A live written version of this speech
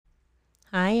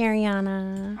Hi,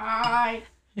 Ariana. Hi.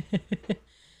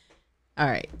 All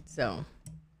right, so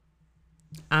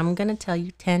I'm going to tell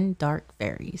you 10 dark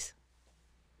fairies.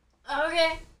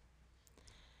 Okay.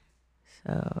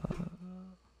 So,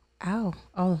 ow.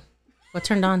 Oh, what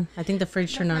turned on? I think the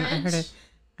fridge turned on.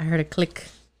 I heard a click.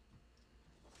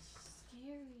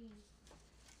 Scary.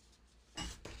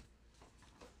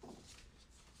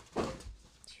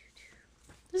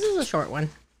 This is a short one.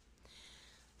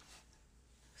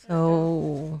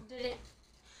 So, Did it?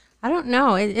 I don't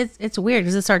know. It's weird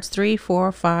because it starts 3,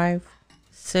 4, 5,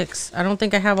 6. I don't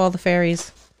think I have all the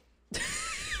fairies.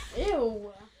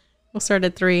 Ew. We'll start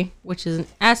at 3, which is an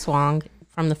aswang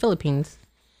from the Philippines.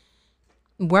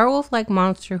 Werewolf-like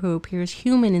monster who appears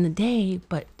human in the day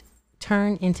but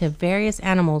turn into various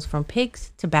animals from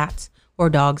pigs to bats or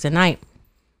dogs at night.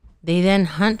 They then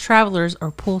hunt travelers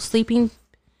or pull sleeping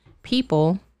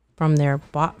people from their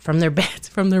beds,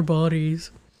 from their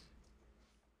bodies.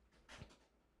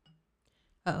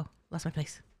 Uh-oh, lost my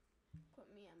place.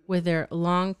 With their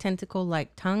long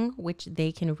tentacle-like tongue, which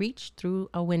they can reach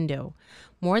through a window.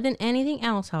 More than anything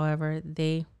else, however,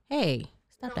 they... Hey,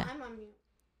 stop that. I'm on mute.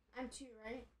 I'm 2,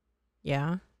 right?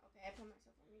 Yeah. Okay, I put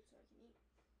myself on mute so I can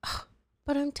eat.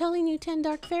 But I'm telling you 10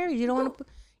 dark fairies. You don't want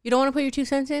to put your 2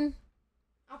 cents in?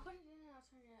 I'll put it in and I'll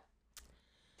turn it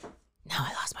up. Now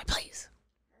I lost my place.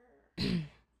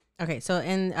 Okay,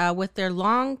 so with their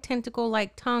long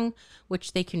tentacle-like tongue,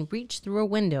 which they can reach through a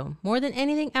window. More than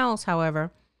anything else,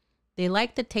 however, they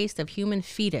like the taste of human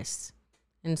fetus,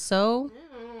 and so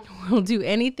will do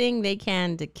anything they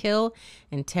can to kill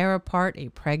and tear apart a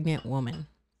pregnant woman.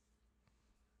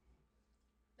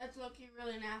 That's low-key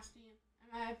really nasty.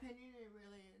 In my opinion, it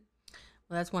really is.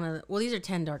 Well, that's one of the... Well, these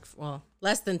are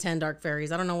less than 10 dark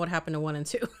fairies. I don't know what happened to 1 and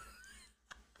 2. But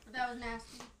that was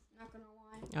nasty. Not gonna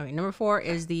lie. Okay, number 4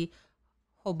 is the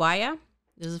Hobaya.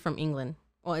 This is from England.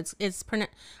 Well, it's I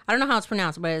don't know how it's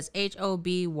pronounced, but it's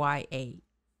Hobyah.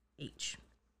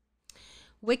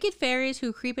 Wicked fairies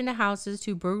who creep into houses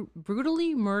to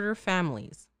brutally murder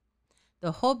families.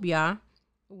 The Hobya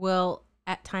will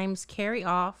at times carry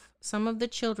off some of the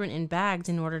children in bags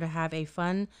in order to have a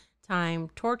fun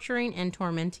time torturing and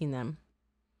tormenting them.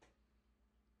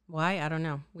 Why? I don't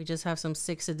know. We just have some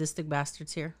sick sadistic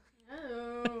bastards here.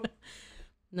 Oh.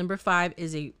 Number 5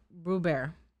 is a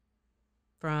Bruber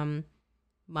from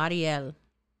Mariel.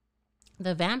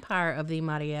 The vampire of the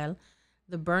Mariel,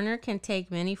 the burner can take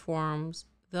many forms,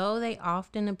 though they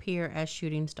often appear as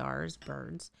shooting stars,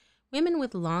 birds, women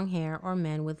with long hair, or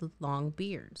men with long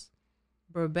beards.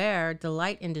 Bruber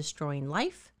delight in destroying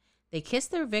life. They kiss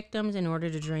their victims in order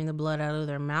to drain the blood out of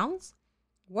their mouths.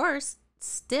 Worse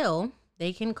still,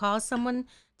 they can cause someone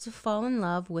to fall in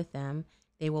love with them.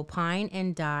 They will pine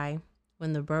and die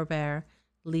when the Bruber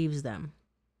leaves them.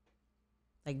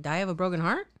 Like die of a broken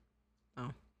heart?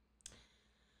 Oh.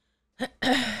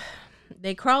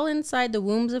 They crawl inside the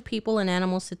wombs of people and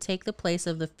animals to take the place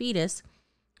of the fetus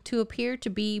to appear to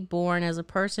be born as a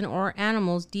person or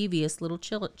animal's devious little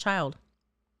child.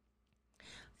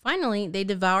 Finally, they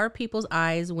devour people's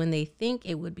eyes when they think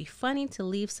it would be funny to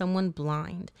leave someone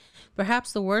blind.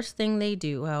 Perhaps the worst thing they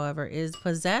do, however, is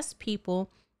possess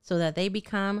people so that they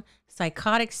become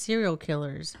psychotic serial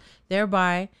killers,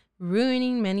 thereby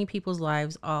ruining many people's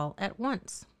lives all at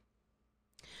once.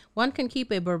 One can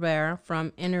keep a Berber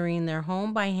from entering their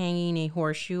home by hanging a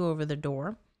horseshoe over the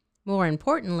door. More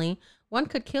importantly, one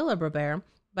could kill a Berber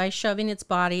by shoving its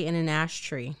body in an ash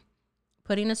tree,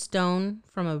 putting a stone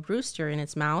from a rooster in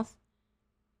its mouth.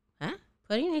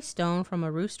 Putting a stone from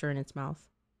a rooster in its mouth.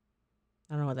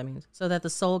 I don't know what that means. So that the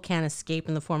soul can't escape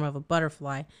in the form of a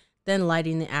butterfly, then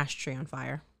lighting the ash tree on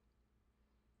fire.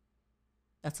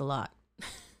 That's a lot.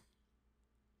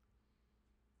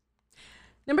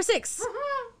 Number 6.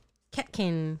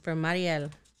 Ketkin from Mariel.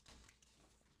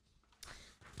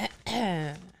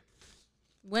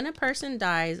 When a person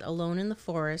dies alone in the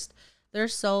forest, their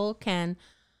soul can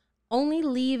only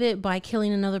leave it by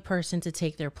killing another person to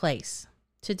take their place.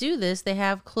 To do this, they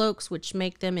have cloaks which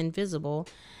make them invisible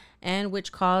and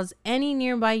which cause any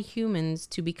nearby humans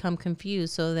to become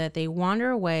confused so that they wander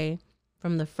away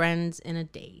from the friends in a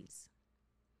daze.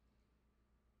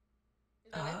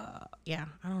 Yeah,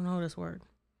 I don't know this word.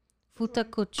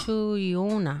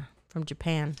 Futakuchuyona from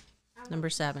Japan. Number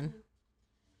 7.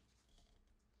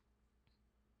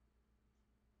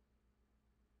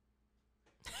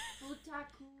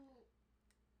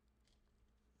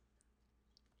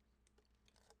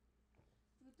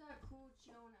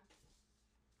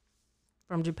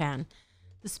 From Japan.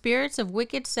 The spirits of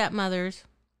wicked stepmothers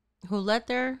who let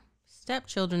their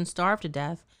stepchildren starve to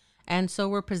death and so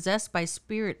were possessed by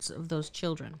spirits of those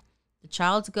children. The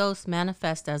child's ghost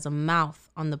manifests as a mouth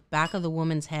on the back of the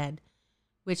woman's head,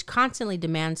 which constantly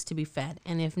demands to be fed.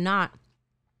 And if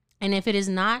it is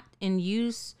not in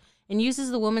use and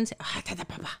uses the woman's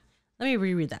let me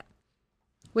reread that.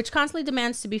 Which constantly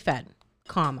demands to be fed,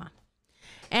 comma.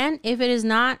 And if it is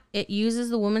not, it uses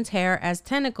the woman's hair as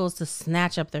tentacles to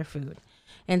snatch up their food.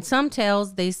 In some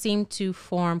tales, they seem to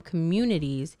form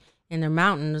communities in their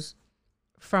mountains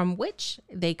from which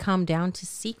they come down to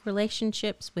seek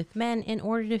relationships with men in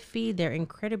order to feed their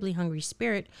incredibly hungry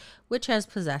spirit, which has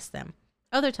possessed them.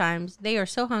 Other times, they are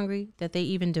so hungry that they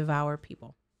even devour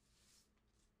people.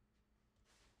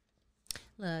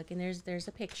 Look, and there's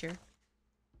a picture.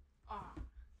 Oh,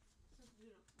 so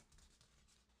beautiful.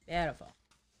 Beautiful.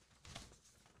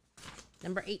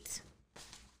 Number 8.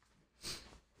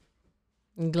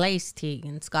 Glaistig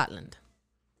in Scotland.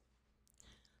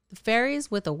 The fairies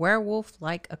with a werewolf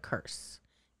like a curse.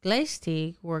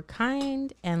 Glaistig were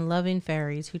kind and loving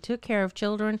fairies who took care of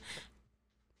children,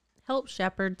 helped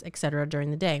shepherds, etc.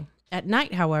 during the day. At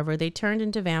night, however, they turned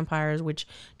into vampires which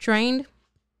drained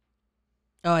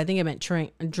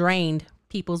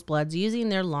people's bloods using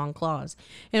their long claws.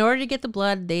 In order to get the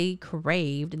blood they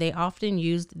craved, they often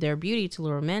used their beauty to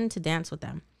lure men to dance with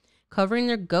them, covering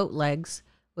their goat legs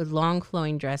with long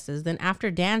flowing dresses. Then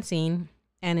after dancing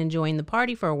and enjoying the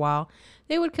party for a while,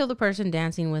 they would kill the person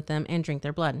dancing with them and drink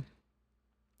their blood.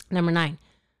 Number 9,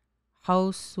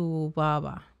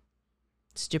 Hausubaba.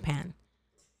 It's Japan.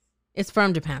 It's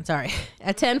from Japan, sorry.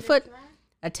 A 10-foot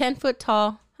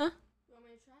tall, huh? You want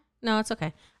me to try? No, it's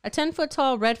okay. A 10-foot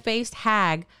tall red-faced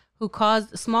hag who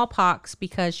caused smallpox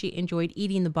because she enjoyed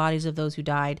eating the bodies of those who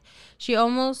died. She is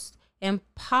almost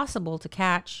impossible to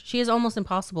catch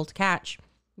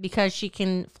because she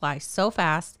can fly so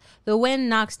fast, the wind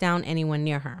knocks down anyone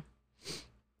near her.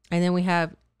 And then we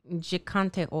have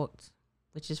Jikanteot,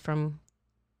 which is from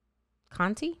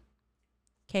Khanty,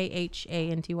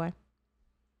 Khanty.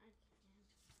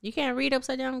 You can't read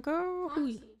upside down, girl.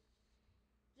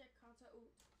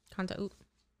 Kantaut.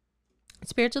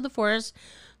 Spirits of the forest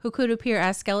who could appear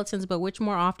as skeletons but which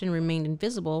more often remained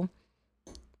invisible.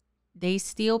 They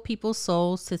steal people's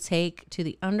souls to take to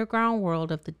the underground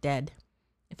world of the dead.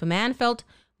 If a man felt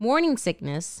morning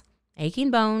sickness,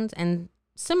 aching bones, and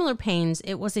similar pains,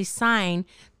 it was a sign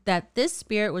that this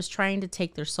spirit was trying to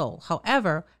take their soul.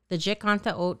 However, the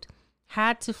Jikantaot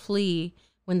had to flee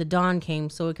when the dawn came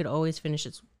so it couldn't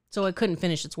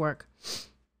finish its work.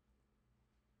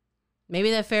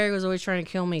 Maybe that fairy was always trying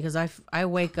to kill me because I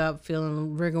wake up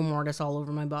feeling rigor mortis all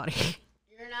over my body.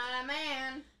 You're not a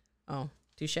man. Oh,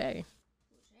 touche.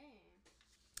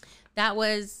 That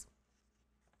was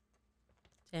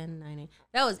 10, 9, 8.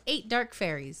 That was 8 dark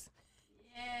fairies.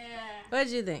 Yeah. What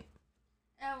did you think?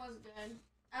 That was good.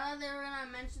 I thought they were going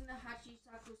to mention the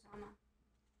Hachisaku-sama.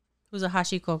 Who's a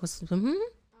Hashiko? Oh, wait,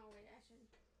 I should.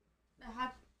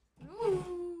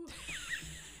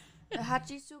 The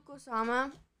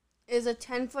Hachisuko-sama is a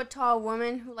 10-foot tall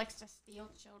woman who likes to steal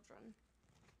children.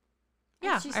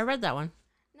 Yeah, I read that one.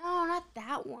 No, not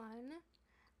that one.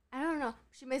 I don't know.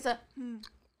 She makes a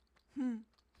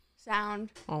sound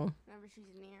whenever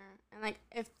she's near. And like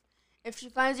if she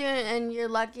finds you and you're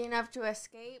lucky enough to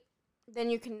escape, then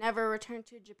you can never return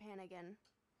to Japan again.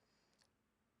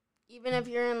 Even if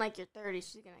you're in like your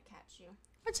 30s, she's gonna catch you.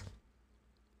 What?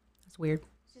 That's weird.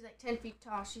 She's like 10 feet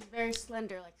tall. She's very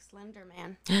slender, like Slender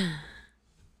Man.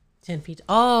 10 feet.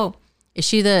 Oh, is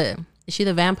she the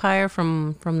vampire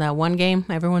from that one game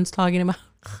everyone's talking about?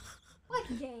 What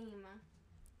game?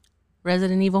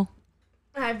 Resident Evil.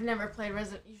 I've never played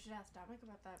Resident. You should ask Dominic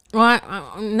about that. Well,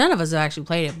 none of us have actually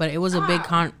played it, but it was a big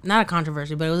not a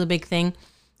controversy, but it was a big thing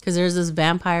because there's this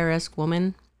vampire-esque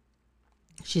woman.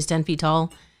 She's 10 feet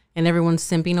tall, and everyone's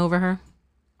simping over her.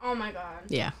 Oh my god.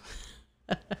 Yeah.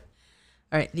 All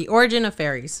right, the origin of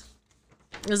fairies.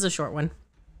 This is a short one.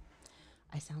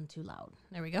 I sound too loud.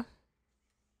 There we go.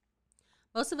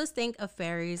 Most of us think of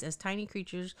fairies as tiny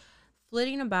creatures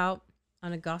flitting about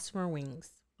on a gossamer wings,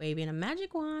 waving a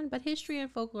magic wand, but history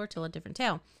and folklore tell a different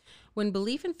tale. When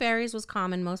belief in fairies was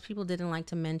common, most people didn't like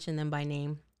to mention them by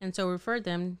name, and so referred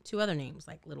them to other names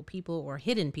like little people or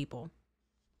hidden people.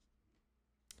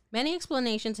 Many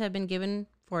explanations have been given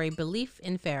for a belief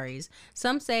in fairies.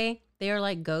 Some say they are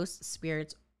like ghosts,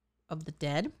 spirits of the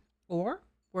dead, or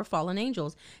were fallen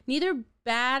angels, neither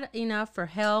bad enough for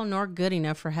hell nor good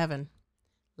enough for heaven.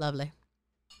 Lovely.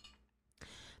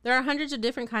 There are hundreds of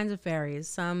different kinds of fairies,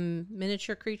 some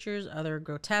miniature creatures, other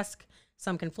grotesque,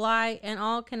 some can fly, and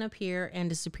all can appear and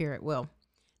disappear at will.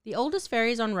 The oldest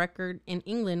fairies on record in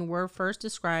England were first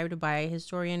described by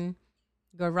historian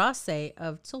Garasse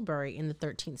of Tilbury in the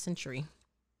 13th century.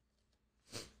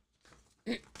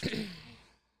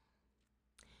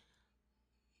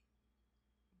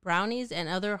 Brownies and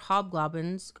other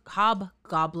hobgoblins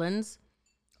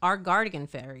are guardian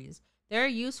fairies. They're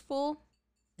useful.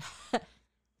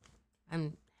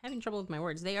 I'm having trouble with my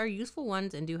words. They are useful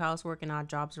ones and do housework and odd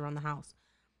jobs around the house.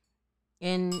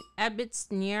 In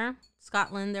Abbotsford,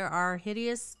 Scotland, there are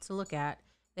hideous to look at.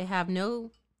 They have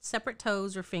no separate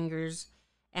toes or fingers,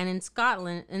 and in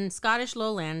Scottish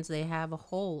lowlands, they have a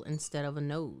hole instead of a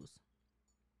nose.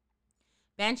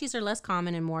 Banshees are less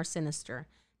common and more sinister.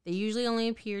 They usually only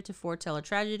appear to foretell a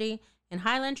tragedy. In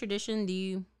Highland tradition,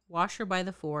 the washer by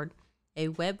the ford, a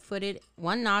web-footed,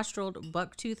 one-nostriled,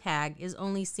 buck-toothed hag is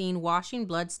only seen washing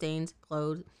bloodstained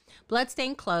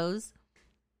clothes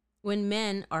when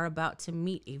men are about to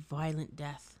meet a violent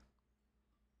death.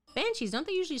 Banshees, don't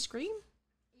they usually scream?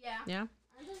 Yeah. Yeah.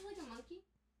 Aren't those like a monkey?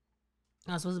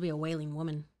 Oh, it's supposed to be a wailing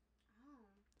woman.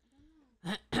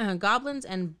 Goblins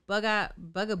and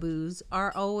bugaboos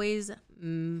are always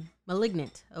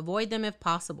malignant. Avoid them if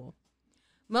possible.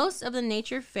 Most of the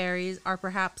nature fairies are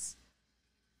perhaps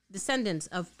descendants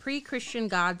of pre-Christian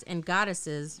gods and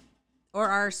goddesses, or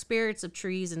are spirits of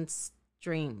trees and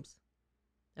streams.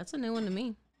 That's a new one to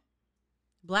me.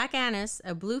 Black Annis,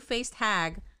 a blue-faced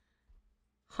hag,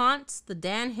 haunts the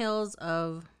Dan Hills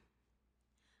of,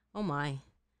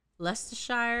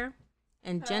 Leicestershire,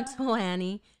 and Gentle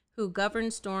Annie, who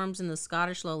governed storms in the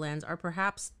Scottish lowlands, are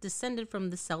perhaps descended from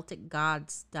the Celtic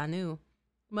gods Danu,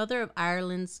 mother of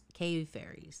Ireland's cave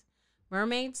fairies.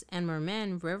 Mermaids and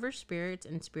mermen, river spirits,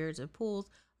 and spirits of pools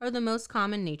are the most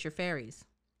common nature fairies.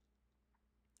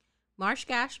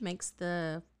 Marshgash makes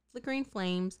the flickering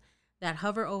flames that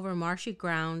hover over marshy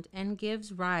ground and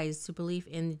gives rise to belief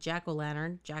in the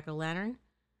jack-o'-lantern.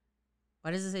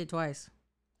 Why does it say it twice?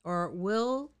 Or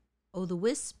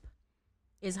will-o'-the-wisp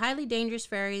is highly dangerous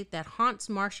fairy that haunts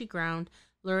marshy ground,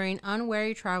 luring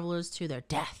unwary travelers to their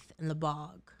death in the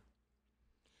bog.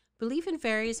 Belief in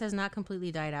fairies has not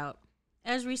completely died out.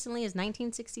 As recently as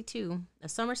 1962, a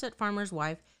Somerset farmer's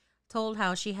wife told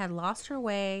how she had lost her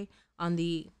way on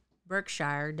the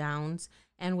Berkshire Downs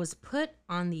and was put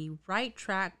on the right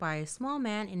track by a small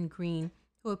man in green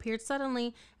who appeared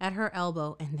suddenly at her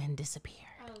elbow and then disappeared.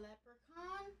 A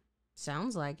leprechaun?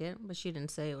 Sounds like it, but she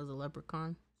didn't say it was a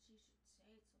leprechaun. She should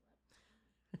say it's a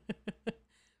leprechaun.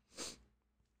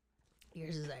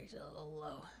 Yours is actually a little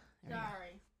low. There you go.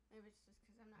 Sorry. Maybe it's just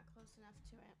because I'm not close enough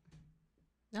to it.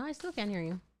 No, I still can't hear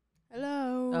you.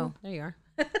 Hello. Oh, there you are.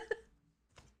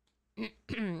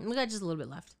 We got just a little bit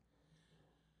left.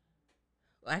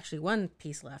 Well, actually, one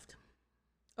piece left.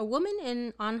 A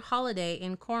woman on holiday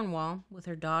in Cornwall with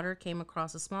her daughter came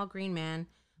across a small green man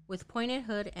with pointed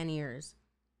hood and ears.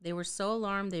 They were so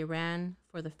alarmed they ran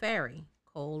for the fairy,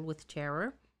 cold with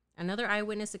terror. Another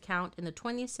eyewitness account in the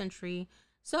 20th century.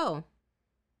 So,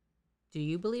 do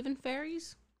you believe in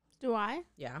fairies? Do I?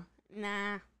 Yeah.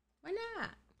 Nah. Why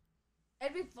not?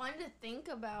 It'd be fun to think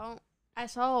about. I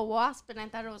saw a wasp and I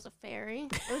thought it was a fairy.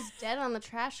 It was dead on the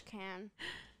trash can.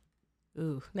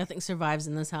 Ooh, nothing survives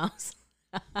in this house.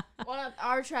 One of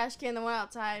our trash can, the one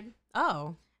outside.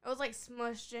 Oh. It was like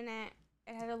smushed in it.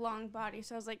 It had a long body,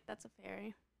 so I was like, that's a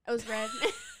fairy. It was red.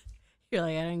 You're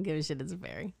like, I don't give a shit, it's a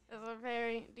fairy. It's a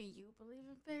fairy. Do you believe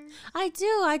in fairies? I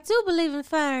do believe in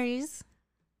fairies.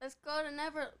 Let's go to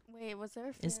Wait, was there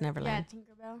a fairy? It's Neverland. Yeah,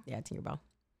 Tinkerbell. Yeah, Tinkerbell.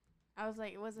 I was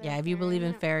like, was it? Yeah, if you believe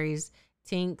in fairies,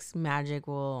 Tink's magic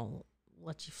will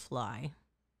let you fly.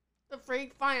 The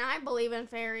freak, fine. I believe in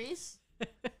fairies.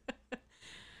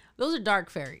 Those are dark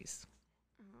fairies.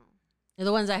 Oh. They're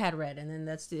the ones I had read, and then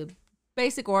that's the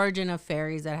basic origin of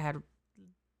fairies that I had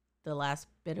the last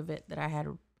bit of it that I had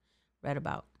read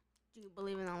about. Do you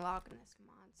believe in the Loch Ness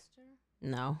Monster?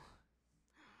 No.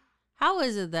 How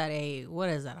is it that a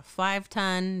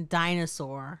 5-ton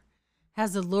dinosaur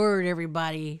has allured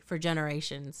everybody for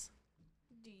generations?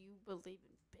 Do you believe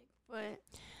in Bigfoot?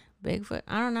 Bigfoot?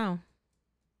 I don't know.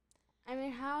 I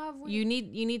mean, how have we... You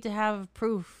need to have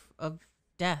proof of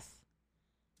death,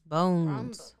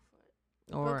 bones,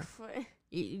 From Bigfoot. or Bigfoot.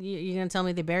 you gonna tell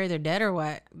me they bury their dead or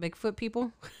what? Bigfoot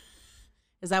people?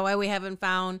 Is that why we haven't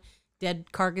found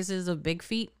dead carcasses of big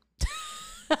feet?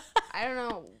 I don't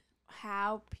know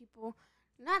how people...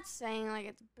 Not saying like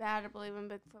it's bad to believe in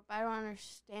Bigfoot, but I don't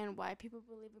understand why people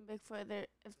believe in Bigfoot.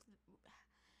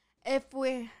 If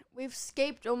we've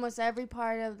escaped almost every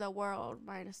part of the world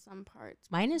minus some parts.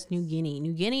 Minus New Guinea.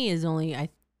 New Guinea is only I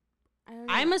don't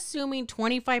know. I'm assuming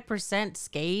 25%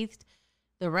 scathed.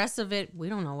 The rest of it, we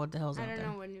don't know what the hell's I out don't there.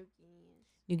 know what New Guinea is.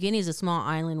 New Guinea is a small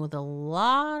island with a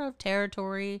lot of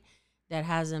territory that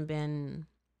hasn't been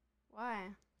Why?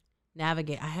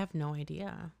 navigated. I have no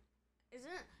idea.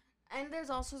 Isn't And there's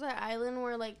also that island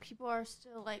where like people are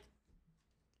still like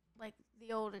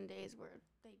the olden days where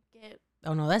they get.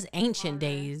 Oh no, that's ancient Water.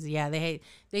 days. Yeah,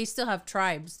 they still have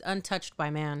tribes untouched by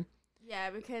man.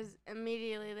 Yeah, because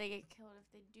immediately they get killed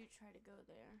if they do try to go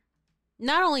there.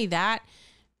 Not only that,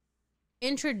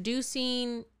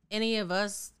 introducing any of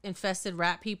us infested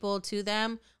rat people to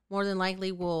them more than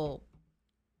likely will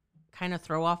kind of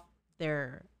throw off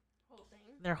their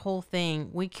whole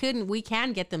thing. We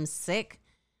can get them sick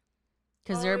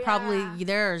because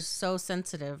they're so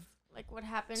sensitive Like what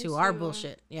happened to our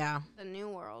bullshit. Yeah, the New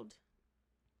World.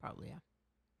 probably. Yeah.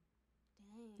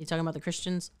 Dang. You talking about the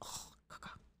Christians? Oh,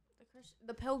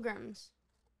 The Pilgrims.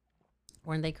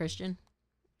 weren't they Christian?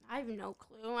 I have no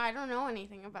clue. I don't know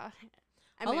anything about it.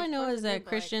 All I know is that like,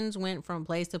 Christians went from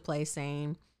place to place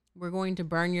saying, "We're going to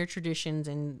burn your traditions,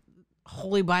 and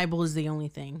Holy Bible is the only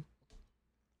thing."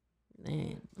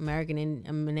 And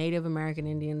Native American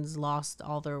Indians lost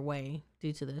all their way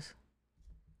due to this,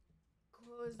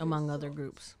 among other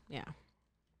groups. Yeah,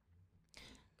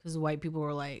 because white people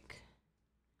were like,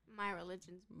 my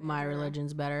religion's better. "My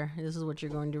religion's better. This is what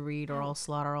you're going to read, or I'll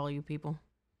slaughter all you people."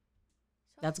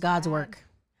 So That's God's sad. work.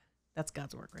 That's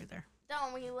God's work right there.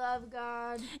 Don't we love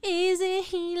God? Isn't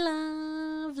he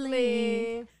lovely?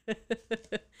 Lee.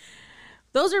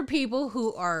 Those are people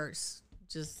who are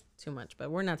just too much,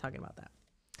 but we're not talking about that.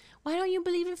 Why don't you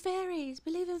believe in fairies?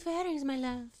 Believe in fairies, my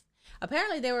love.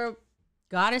 Apparently, they were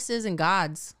goddesses and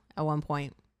gods at one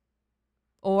point,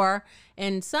 or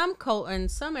in some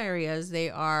areas, they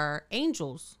are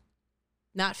angels,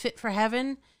 not fit for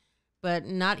heaven, but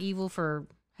not evil for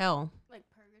hell. Like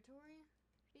purgatory?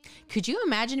 Could you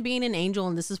imagine being an angel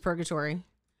and this is purgatory?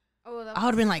 Oh, I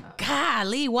would have been like,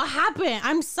 golly, what happened?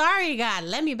 I'm sorry, God.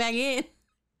 Let me back in.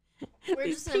 We're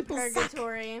These just in people suck.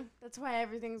 purgatory. That's why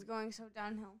everything's going so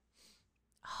downhill.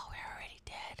 Oh, we're already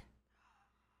dead.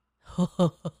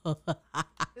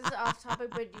 This is off topic,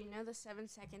 but do you know the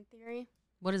 7-second theory?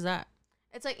 What is that?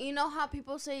 It's like, you know how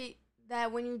people say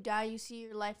that when you die, you see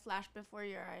your life flash before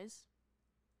your eyes?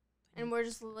 And we're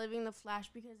just living the flash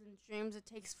because in dreams it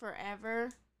takes forever.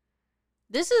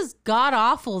 This is god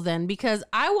awful then because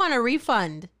I want a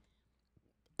refund.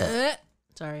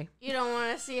 Sorry. You don't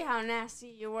want to see how nasty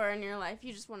you were in your life.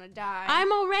 You just want to die.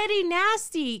 I'm already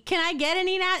nasty. Can I get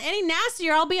any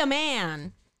nastier? I'll be a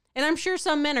man. And I'm sure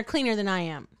some men are cleaner than I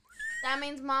am. That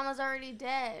means mama's already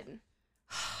dead.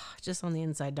 Just on the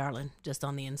inside, darling. Just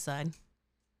on the inside.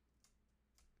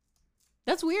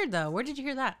 That's weird, though. Where did you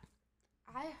hear that?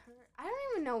 I don't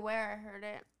even know where I heard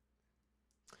it.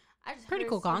 I just Pretty heard it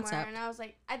cool somewhere, concept. And I was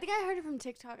like, I think I heard it from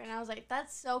TikTok, and I was like,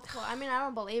 that's so cool. I mean, I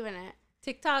don't believe in it.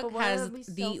 TikTok But why has would it be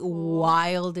so the cool?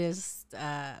 wildest,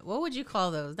 what would you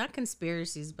call those? Not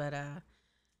conspiracies, but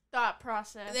Thought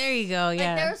process. there you go. Like,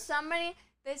 Yeah. there was somebody,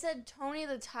 they said Tony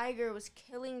the Tiger was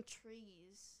killing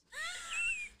trees.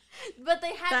 But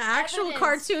they had The actual evidence.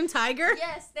 cartoon tiger?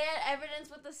 Yes, they had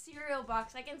evidence with the cereal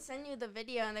box. I can send you the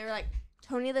video, and they were like,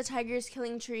 Tony the Tiger is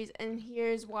killing trees, and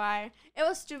here's why. It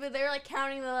was stupid. They were like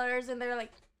counting the letters, and they were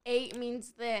like, 8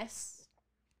 means this.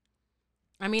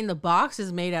 I mean, the box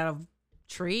is made out of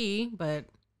tree, but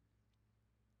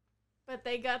But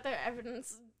they got their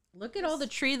evidence. look at all the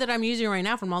tree that I'm using right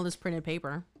now from all this printed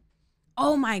paper.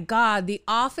 Oh my God. The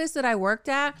office that I worked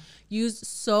at used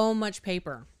so much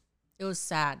paper. It was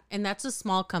sad. And that's a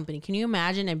small company. Can you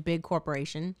imagine a big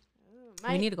corporation? Ooh,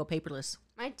 We need to go paperless.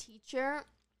 my teacher,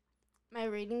 my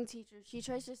reading teacher, she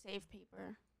tries to save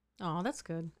paper. Oh, that's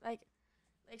good. Like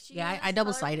she. Yeah, uses I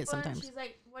double colored cite it paper, and sometimes. She's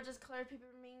like, "What does colored paper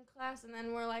mean, class?" And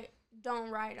then we're like,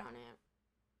 "Don't write on it."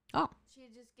 Oh. She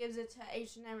just gives it to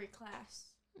each and every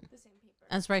class, the same paper.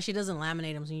 That's right. She doesn't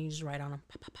laminate them, so you just write on them.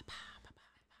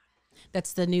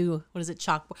 That's the new, what is it,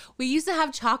 chalkboard. We used to have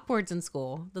chalkboards in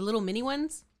school, the little mini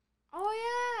ones.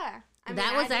 Oh yeah,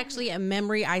 That was actually a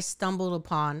memory I stumbled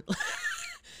upon.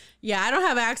 Yeah, I don't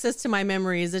have access to my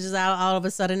memories. It's just all of a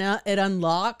sudden it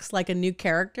unlocks like a new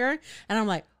character. And I'm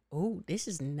like, oh, this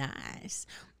is nice.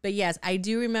 But yes, I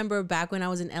do remember back when I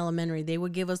was in elementary, they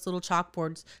would give us little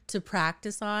chalkboards to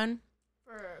practice on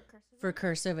for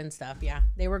cursive and stuff. Yeah,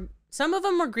 some of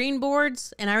them were green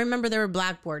boards, and I remember there were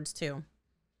black boards too.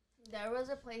 There was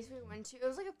a place we went to. It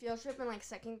was like a field trip in like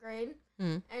 2nd grade,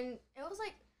 Mm. and it was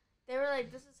like they were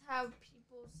like, this is how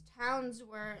people's towns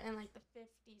were in like the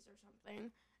 50s or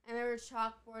something. And there were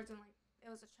chalkboards, and like it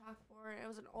was a chalkboard. It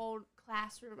was an old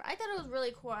classroom. I thought it was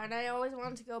really cool, and I always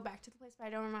wanted to go back to the place, but I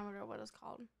don't remember what it was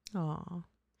called. Oh.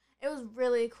 It was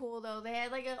really cool though. They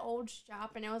had like an old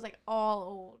shop, and it was like all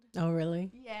old. Oh, really?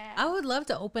 Yeah. I would love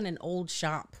to open an old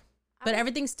shop, but I-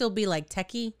 everything still be like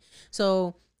techie.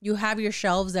 So you have your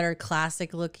shelves that are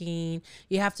classic looking.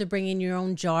 You have to bring in your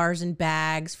own jars and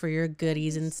bags for your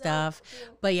goodies and stuff.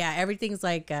 Cool. But yeah, everything's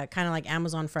like kind of like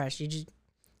Amazon Fresh. You just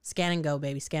scan and go,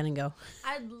 baby. Scan and go.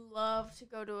 I'd love to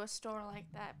go to a store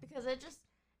like that because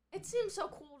it seems so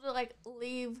cool to like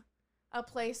leave a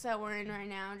place that we're in right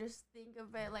now. Just think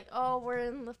of it like, oh, we're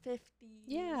in the 50s.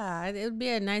 Yeah, it would be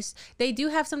a nice. They do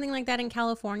have something like that in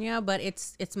California, but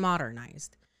it's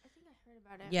modernized. I think I heard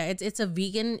about it. Yeah,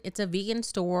 it's a vegan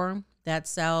store that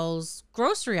sells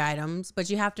grocery items, but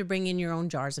you have to bring in your own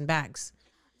jars and bags.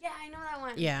 Yeah, I know that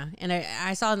one. Yeah, and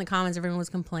I saw in the comments everyone was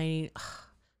complaining,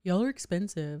 y'all are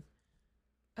expensive.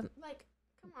 Like,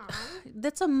 come on.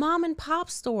 That's a mom and pop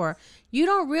store. You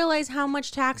don't realize how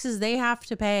much taxes they have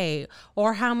to pay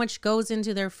or how much goes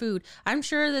into their food. I'm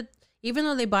sure that even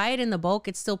though they buy it in the bulk,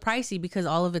 it's still pricey because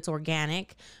all of it's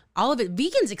organic. All of it,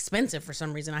 vegan's expensive for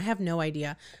some reason. I have no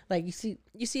idea. Like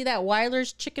you see that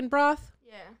Weiler's chicken broth?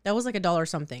 Yeah. That was like $1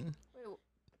 something. Wait,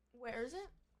 where is it?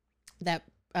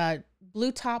 That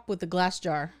blue top with the glass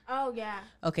jar. Oh, yeah.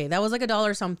 Okay, that was like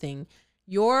 $1 something.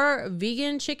 Your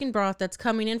vegan chicken broth that's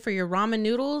coming in for your ramen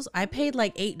noodles, I paid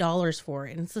like $8 for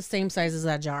it, and it's the same size as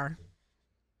that jar.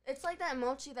 It's like that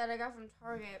mochi that I got from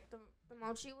Target. The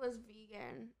mochi was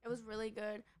vegan. It was really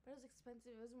good, but it was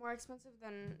expensive. It was more expensive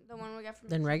than the one we got from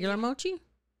Than H-E-B. regular mochi?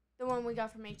 The one we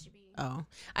got from H-E-B. Oh,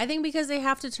 I think because they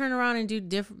have to turn around and do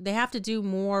they have to do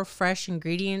more fresh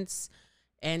ingredients.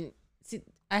 And see,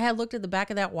 I had looked at the back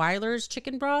of that Weiler's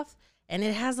chicken broth, and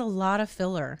it has a lot of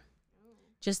filler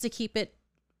just to keep it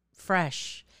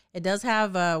fresh. It does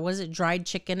have dried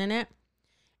chicken in it,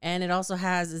 and it also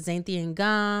has xanthian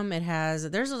gum. It has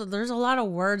there's a lot of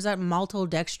words, that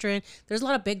maltodextrin. There's a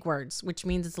lot of big words, which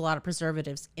means it's a lot of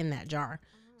preservatives in that jar.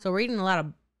 So we're eating a lot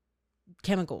of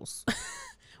chemicals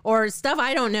or stuff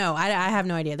I don't know. I have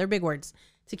no idea. They're big words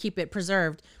to keep it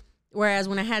preserved. Whereas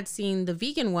when I had seen the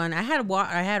vegan one, I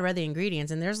had read the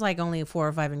ingredients, and there's like only 4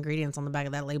 or 5 ingredients on the back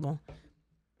of that label.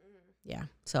 Yeah,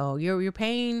 so you're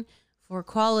paying for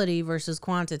quality versus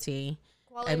quantity.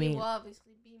 Quality will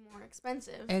obviously be more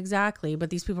expensive. Exactly, but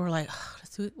these people are like,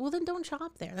 well, then don't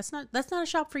shop there. That's not a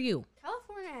shop for you.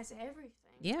 California has everything.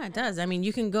 Yeah, it does. I mean,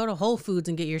 you can go to Whole Foods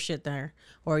and get your shit there,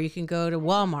 or you can go to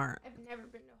Walmart. I've never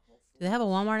been to Whole Foods. Do they have a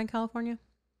Walmart in California?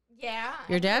 Yeah.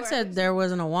 Your dad said there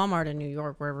wasn't a Walmart in New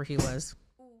York, wherever he was.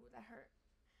 Ooh, that hurt.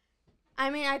 I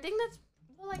mean, I think that's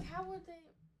like, how would they?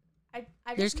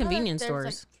 I There's just know that convenience there's,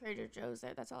 stores. like, Trader Joe's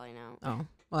there. That's all I know. Oh,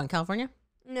 well, in California?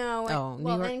 No. New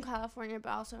Well, York? in California, but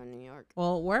also in New York.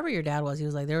 Well, wherever your dad was, he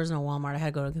was like, there was no Walmart. I had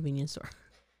to go to a convenience store.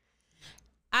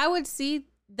 I would see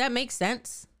that makes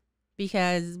sense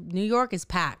because New York is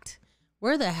packed.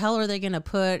 Where the hell are they going to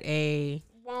put a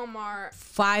Walmart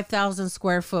 5,000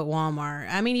 square foot Walmart?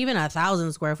 I mean, even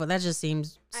 1,000 square foot, that just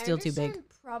seems still too big.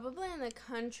 Probably in the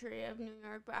country of New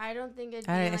York, but I don't think it'd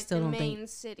be I like still the don't main think,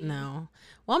 city. No.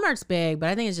 Walmart's big, but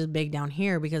I think it's just big down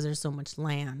here because there's so much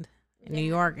land. In New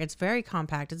York, it's very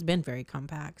compact. It's been very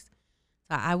compact.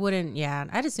 So I wouldn't,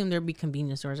 I'd assume there'd be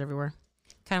convenience stores everywhere.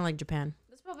 Kind of like Japan.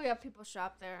 That's probably how people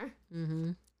shop there.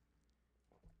 Mm-hmm.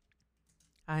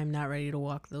 I'm not ready to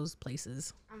walk those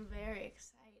places. I'm very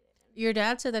excited. Your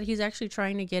dad said that he's actually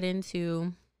trying to get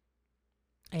into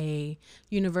a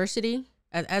university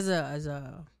as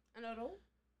a an adult?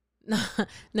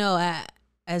 no,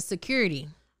 as security.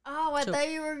 Oh, I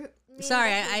thought you were.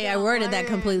 Sorry, I worded that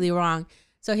completely wrong.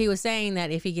 So he was saying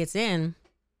that if he gets in,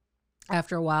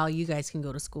 after a while, you guys can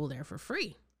go to school there for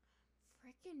free.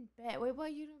 Freaking bet. Wait,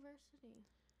 what university?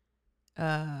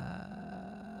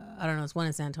 I don't know. It's one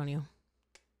in San Antonio.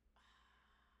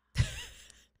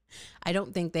 I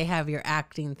don't think they have your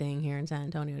acting thing here in San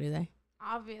Antonio, do they?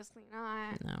 Obviously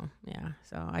not. No. Yeah.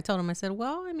 So I told him, I said,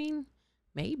 well, I mean,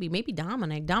 maybe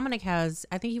Dominic. Dominic has,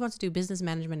 I think he wants to do business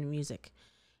management and music.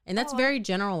 And that's very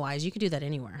generalized. You could do that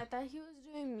anywhere. I thought he was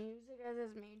doing music as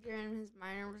his major and his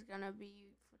minor was going to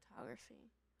be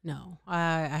photography. No.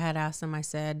 I had asked him, I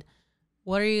said,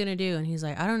 what are you going to do? And he's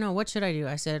like, I don't know. What should I do?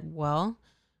 I said, well,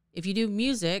 if you do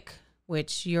music,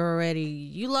 which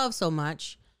you love so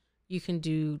much, you can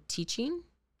do teaching.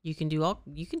 You can do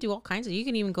all kinds of, you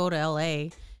can even go to LA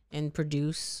and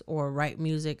produce or write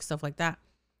music, stuff like that.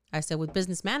 I said, with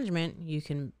business management, you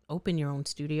can open your own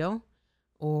studio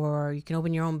or you can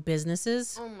open your own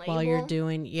businesses while you're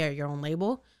doing your own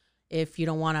label. If you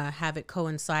don't want to have it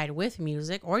coincide with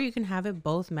music, or you can have it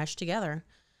both meshed together.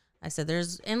 I said,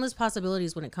 there's endless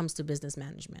possibilities when it comes to business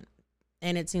management.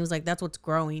 And it seems like that's what's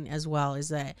growing as well, is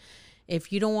that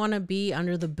if you don't want to be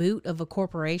under the boot of a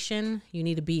corporation, you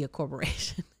need to be a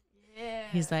corporation. Yeah.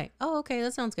 He's like, oh, okay,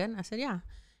 that sounds good. I said, yeah.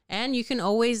 And you can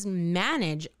always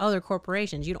manage other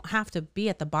corporations. You don't have to be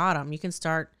at the bottom. You can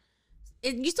start.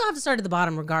 You still have to start at the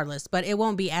bottom regardless, but it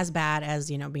won't be as bad as,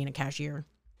 you know, being a cashier.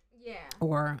 Yeah.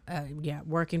 Or,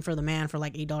 working for the man for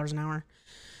like $8 an hour.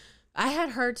 I had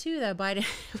heard too that Biden,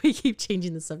 we keep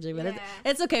changing the subject, but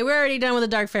it's okay. We're already done with the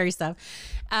dark fairy stuff.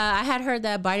 I had heard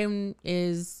that Biden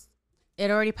it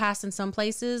already passed in some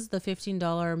places, the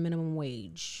 $15 minimum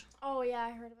wage. Oh, yeah,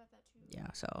 I heard about that too. Yeah,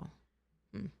 so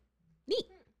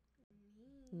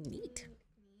neat.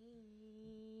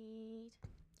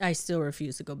 I still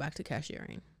refuse to go back to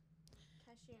cashiering.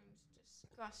 Cashiering's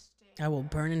disgusting. I will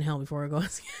burn in hell before I go.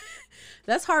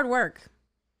 That's hard work.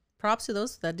 Props to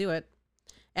those that do it.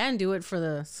 And do it for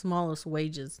the smallest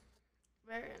wages.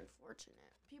 Very unfortunate.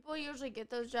 People usually get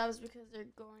those jobs because they're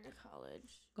going to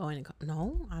college.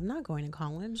 No, I'm not going to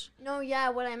college. No, yeah,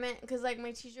 what I meant, because, like,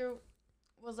 my teacher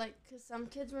was like, because some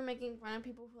kids were making fun of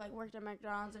people who, like, worked at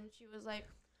McDonald's, and she was like,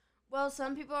 well,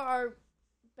 some people are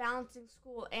balancing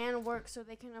school and work so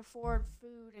they can afford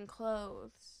food and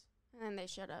clothes. And then they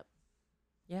shut up.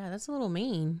 Yeah, that's a little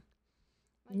mean.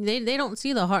 They don't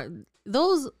see the heart.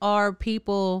 Those are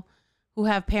people who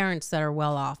have parents that are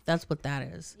well off. That's what that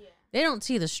is. Yeah. They don't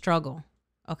see the struggle.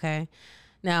 Okay.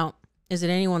 Now, is it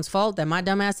anyone's fault that my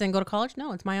dumbass didn't go to college?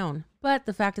 No, it's my own. But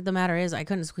the fact of the matter is I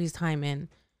couldn't squeeze time in.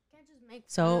 Can't just make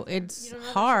so it's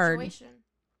hard.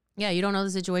 Yeah, you don't know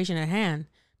the situation at hand.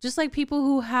 Just like people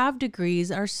who have degrees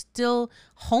are still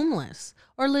homeless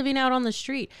or living out on the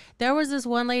street. There was this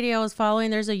one lady I was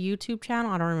following. There's a YouTube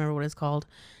channel. I don't remember what it's called.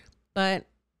 But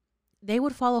they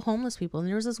would follow homeless people. And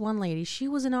there was this one lady. She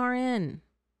was an RN. I don't know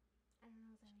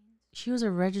what that means. She was a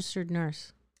registered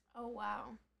nurse. Oh,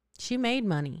 wow. She made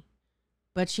money.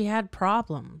 But she had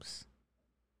problems.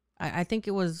 I think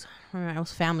it was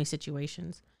family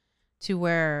situations. To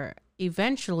where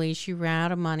eventually she ran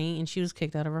out of money and she was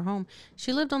kicked out of her home.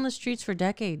 She lived on the streets for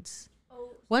decades.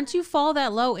 Oh, once you fall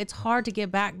that low, it's hard to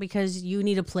get back because you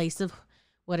need a place of,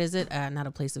 what is it? Not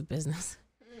a place of business.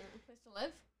 A place to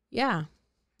live? Yeah.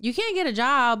 You can't get a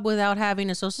job without having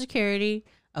a social security,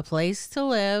 a place to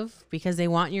live because they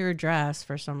want your address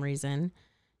for some reason,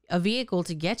 a vehicle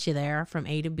to get you there from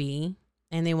A to B,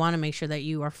 and they want to make sure that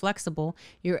you are flexible.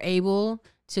 You're able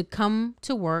to come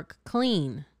to work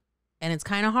clean. And it's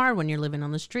kind of hard when you're living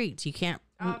on the streets.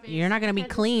 You're not going to be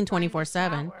clean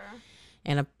 24/7.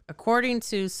 And according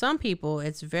to some people,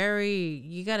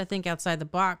 you got to think outside the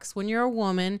box. When you're a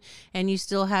woman and you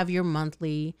still have your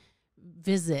monthly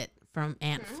visit from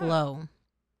Aunt Flo,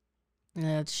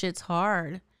 that shit's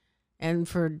hard. And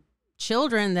for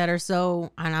children that are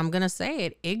so, and I'm going to say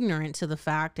it, ignorant to the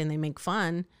fact and they make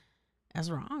fun,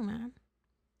 that's wrong, man.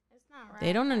 It's not right.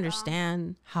 They don't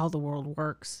understand how the world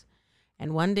works.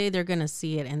 And one day they're going to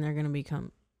see it and they're going to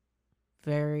become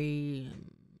very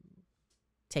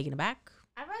taken aback.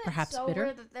 I find perhaps it so bitter.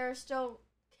 weird that there are still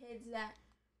kids that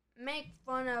make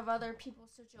fun of other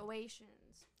people's situations.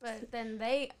 But then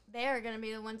they are going to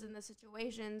be the ones in the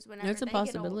situations whenever That's a they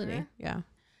possibility. Get older. Yeah.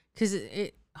 Because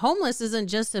homeless isn't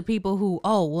just the people who,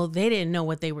 they didn't know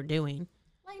what they were doing.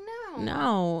 Like, no.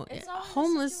 No. It's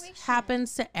homeless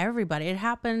happens to everybody. It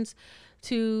happens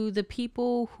to the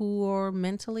people who are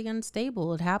mentally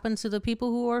unstable. It happens to the people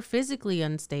who are physically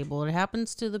unstable. It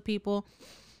happens to the people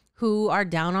who are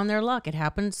down on their luck. It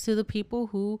happens to the people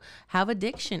who have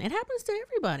addiction. It happens to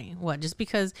everybody. What? Just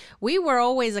because we were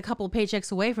always a couple of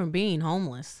paychecks away from being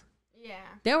homeless. Yeah.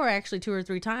 There were actually 2 or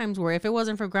 3 times where if it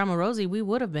wasn't for Grandma Rosie, we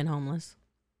would have been homeless.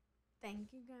 Thank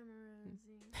you,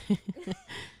 Grandma Rosie.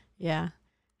 Yeah.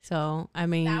 So, I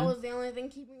mean, that was the only thing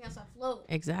keeping us afloat.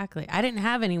 Exactly. I didn't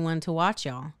have anyone to watch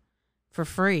y'all for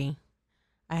free.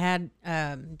 I had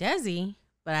Desi,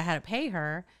 but I had to pay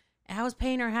her. And I was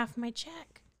paying her half my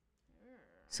check.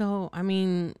 So, I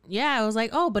mean, yeah, I was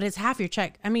like, but it's half your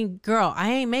check. I mean, girl,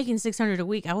 I ain't making $600 a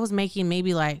week. I was making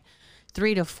maybe like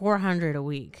 $300 to $400 a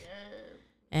week.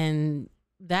 And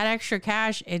that extra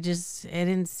cash, it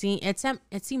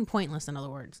seemed pointless, in other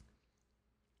words.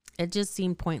 It just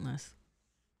seemed pointless.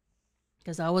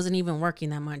 Because I wasn't even working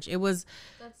that much. That's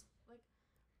like,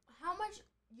 how much?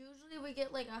 Usually we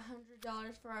get like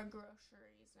 $100 for our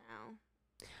groceries now.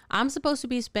 I'm supposed to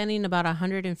be spending about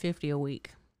 $150 a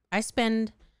week. I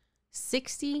spend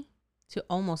 $60 to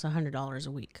almost $100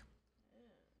 a week.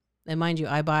 And mind you,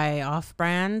 I buy off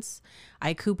brands.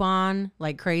 I coupon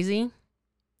like crazy.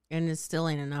 And it still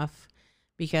ain't enough.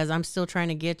 Because I'm still trying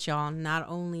to get y'all not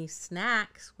only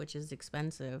snacks, which is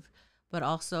expensive, but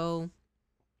also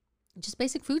just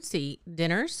basic foods to eat.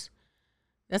 Dinners.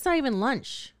 That's not even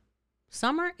lunch.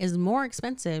 Summer is more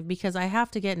expensive because I have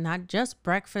to get not just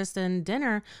breakfast and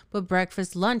dinner, but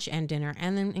breakfast, lunch, and dinner,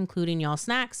 and then including y'all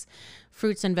snacks,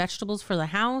 fruits and vegetables for the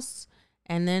house,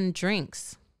 and then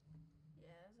drinks,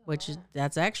 which is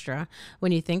that's extra.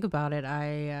 When you think about it,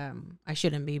 I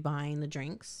shouldn't be buying the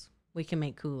drinks. We can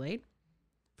make Kool-Aid.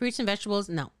 Fruits and vegetables,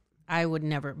 no, I would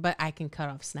never, but I can cut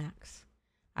off snacks.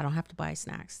 I don't have to buy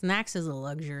snacks. Snacks is a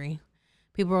luxury.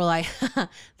 People are like,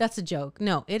 that's a joke.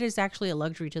 No, it is actually a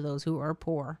luxury to those who are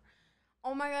poor.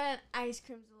 Oh my God, ice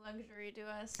cream's a luxury to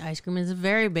us. Ice cream is a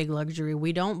very big luxury.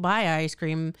 We don't buy ice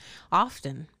cream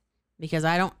often because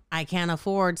I can't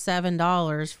afford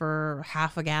 $7 for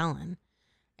half a gallon.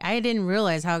 I didn't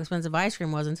realize how expensive ice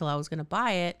cream was until I was going to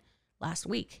buy it last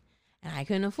week. And I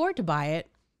couldn't afford to buy it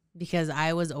because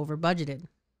I was over budgeted.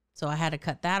 So I had to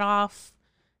cut that off.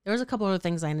 There was a couple other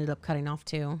things I ended up cutting off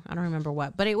too. I don't remember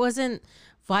what, but it wasn't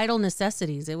vital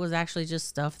necessities. It was actually just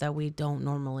stuff that we don't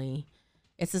normally.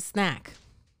 It's a snack.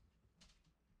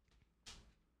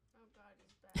 Oh God,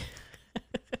 he's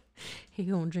back. He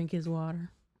gonna drink his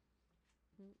water.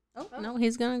 Oh no,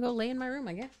 he's gonna go lay in my room,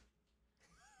 I guess.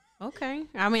 Okay.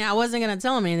 I mean, I wasn't gonna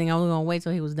tell him anything. I was gonna wait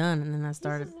till he was done, and then I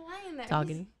started He's just lying there.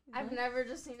 talking. I've never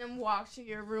just seen him walk to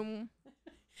your room.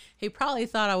 He probably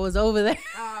thought I was over there.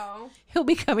 Oh. He'll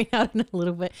be coming out in a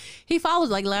little bit. He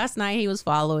follows, like last night he was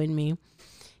following me.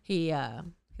 He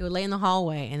would lay in the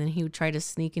hallway and then he would try to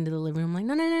sneak into the living room. I'm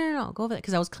like, no, go over there.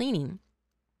 Because I was cleaning.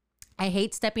 I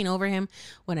hate stepping over him.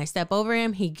 When I step over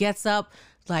him, he gets up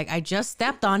like I just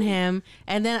stepped on him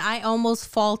and then I almost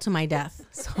fall to my death.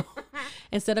 So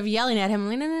instead of yelling at him, I'm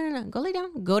like, no, go lay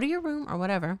down. Go to your room or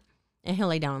whatever. And he'll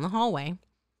lay down in the hallway.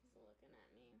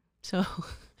 So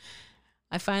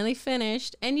I finally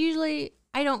finished, and usually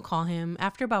I don't call him.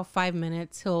 After about 5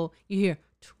 minutes, you hear,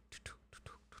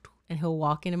 and he'll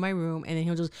walk into my room, and then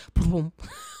he'll just boom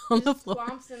on the floor.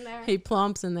 Plumps in there. He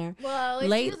plumps in there. Well, at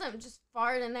least he doesn't just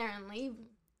fart in there and leave.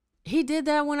 He did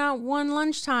that when one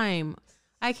lunchtime.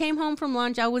 I came home from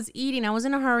lunch. I was eating. I was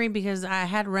in a hurry because I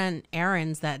had run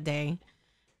errands that day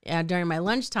during my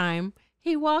lunchtime.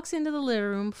 He walks into the living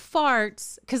room,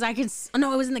 farts, because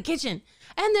no, it was in the kitchen,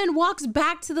 and then walks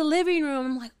back to the living room.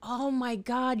 I'm like, oh my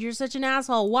God, you're such an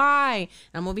asshole. Why?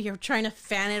 And I'm over here trying to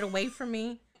fan it away from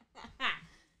me.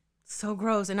 So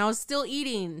gross. And I was still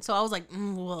eating. So I was like,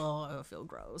 I feel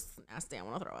gross. Nasty. I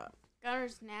want to throw up.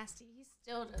 Gunner's nasty. He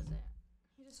still does it.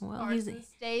 He just farts and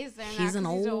stays there. He's an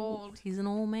old man. He's an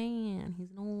old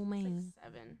man. It's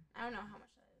like 7. I don't know how much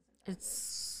that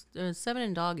is. It's 7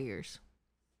 in dog years.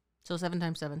 So 7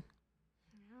 times 7.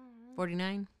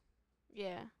 49?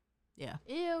 Yeah. Yeah.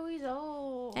 Ew, he's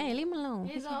old. Hey, leave him alone.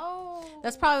 He's old.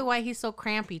 That's probably why he's so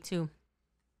crampy, too.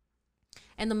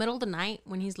 In the middle of the night,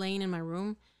 when he's laying in my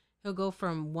room, he'll go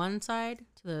from one side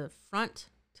to the front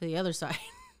to the other side.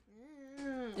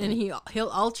 And he'll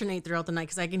alternate throughout the night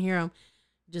because I can hear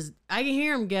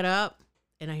him get up,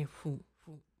 and I hear,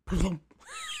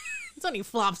 so he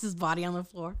flops his body on the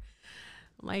floor.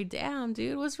 I'm like, damn,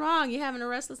 dude, what's wrong? You having a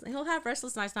restless? He'll have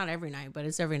restless nights, not every night, but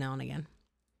it's every now and again.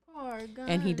 Poor guy.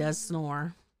 And he does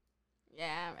snore.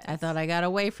 Yeah. I thought I got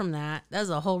away from that. That's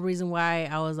the whole reason why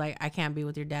I was like, I can't be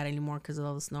with your dad anymore because of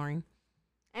all the snoring.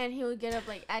 And he would get up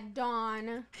like at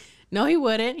dawn. No, he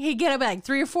wouldn't. He'd get up at like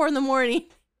 3 or 4 in the morning.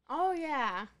 Oh,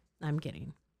 yeah. I'm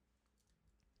kidding.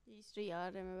 You used to yell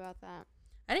at him about that.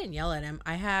 I didn't yell at him.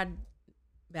 I had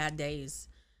bad days.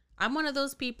 I'm one of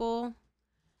those people.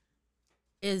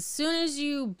 As soon as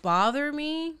you bother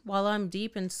me while I'm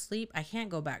deep in sleep, I can't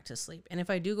go back to sleep. And if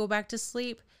I do go back to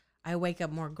sleep, I wake up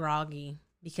more groggy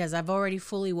because I've already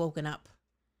fully woken up.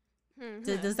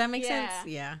 Does that make sense?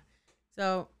 Yeah.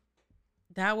 So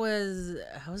that was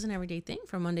an everyday thing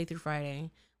from Monday through Friday.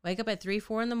 Wake up at 3,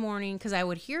 4 in the morning because I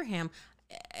would hear him,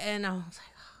 and I was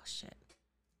like, oh, shit.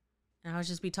 And I would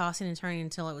just be tossing and turning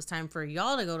until it was time for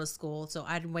y'all to go to school, so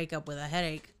I'd wake up with a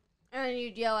headache. And then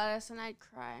you'd yell at us, and I'd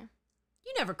cry.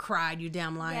 You never cried, you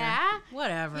damn liar. Yeah?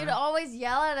 Whatever. You'd always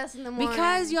yell at us in the morning.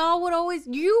 Because y'all would always...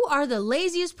 You are the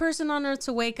laziest person on earth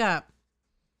to wake up.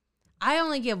 I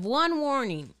only give one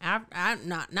warning.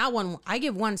 Not one. I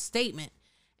give one statement.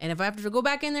 And if I have to go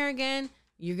back in there again,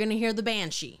 you're going to hear the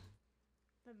banshee.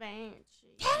 The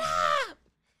banshee. Get up!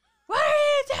 What are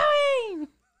you doing?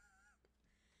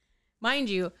 Mind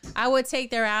you, I would take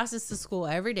their asses to school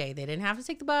every day. They didn't have to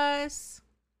take the bus.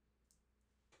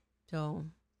 So...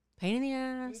 pain in the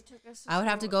ass. I would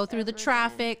have to go through the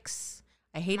traffics.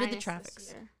 I hated the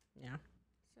traffics. Yeah.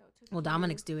 Well,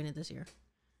 Dominic's doing it this year.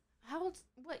 How old?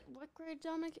 What grade,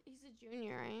 Dominic? He's a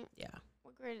junior, right? Yeah.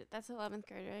 What grade? That's 11th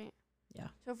grade, right? Yeah.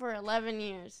 So for 11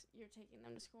 years, you're taking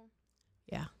them to school.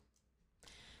 Yeah.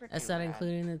 That's not rad.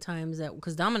 including the times that,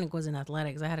 because Dominic was in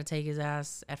athletics. I had to take his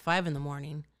ass at 5 in the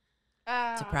morning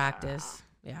to practice.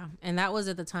 Yeah. And that was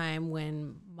at the time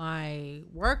when my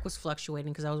work was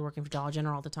fluctuating because I was working for Dollar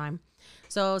General all the time.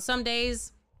 So some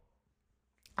days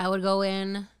I would go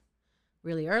in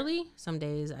really early. Some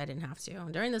days I didn't have to.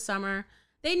 During the summer,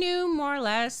 they knew more or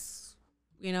less,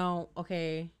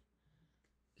 okay.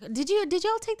 Did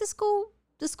y'all take the school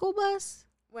bus?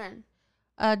 When?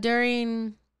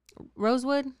 During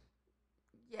Rosewood?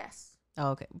 Yes.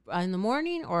 Oh, okay. In the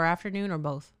morning or afternoon or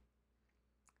both?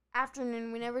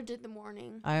 Afternoon. We never did the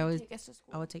morning. I always take us to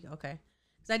school. I would take it. Okay.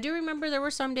 Because I do remember there were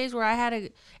some days where I had to,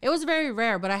 it was very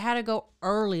rare, but I had to go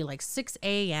early, like 6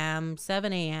 a.m.,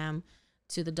 7 a.m.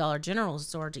 to the Dollar General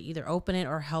store to either open it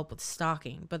or help with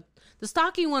stocking. But the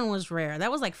stocking one was rare.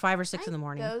 That was like 5 or 6 in the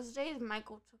morning. Those days,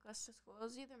 Michael took us to school. It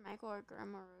was either Michael or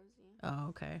Grandma Rosie. Oh,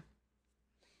 okay.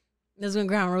 This is when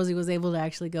Grandma Rosie was able to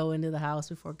actually go into the house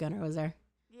before Gunnar was there.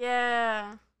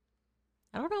 Yeah.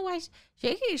 I don't know why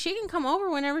she can come over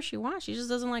whenever she wants. She just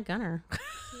doesn't like Gunnar.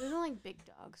 She doesn't like big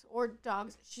dogs or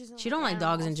dogs. She don't like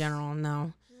dogs in general.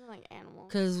 No. She doesn't like animals.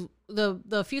 Because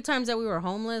the few times that we were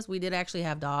homeless, we did actually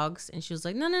have dogs, and she was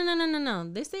like, no,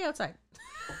 they stay outside.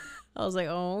 I was like,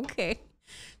 oh, okay.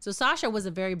 So Sasha was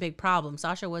a very big problem.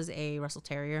 Sasha was a Russell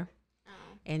Terrier,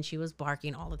 and she was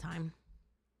barking all the time.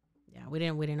 Yeah, we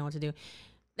didn't know what to do.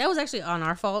 That was actually on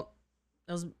our fault.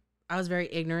 I was very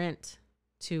ignorant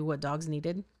to what dogs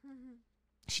needed. Mm-hmm.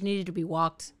 She needed to be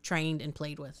walked, trained, and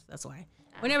played with. That's why.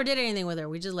 We never did anything with her.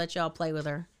 We just let y'all play with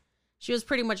her. She was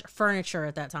pretty much furniture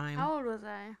at that time. How old was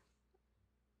I?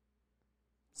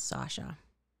 Sasha.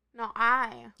 No,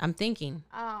 I'm thinking.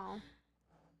 Oh.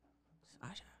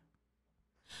 Sasha.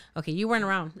 Okay, you weren't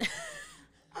around.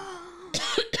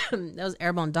 That was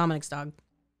Airbone, Dominic's dog.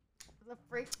 The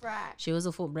freak brat. She was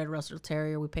a full-bred Russell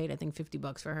Terrier. We paid, I think,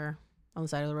 $50 for her on the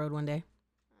side of the road one day.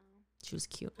 She was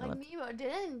cute. Like me, but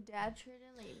didn't Dad trade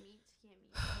in like meat to get meat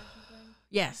or something?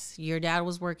 Yes, your dad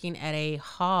was working at a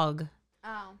hog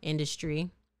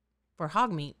industry for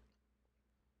hog meat,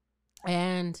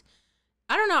 and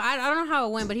I don't know. I don't know how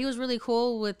it went, but he was really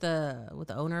cool with the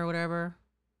owner or whatever,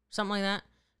 something like that.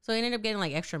 So he ended up getting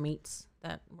like extra meats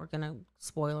that were gonna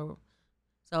spoil.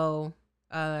 So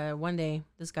one day,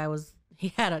 this guy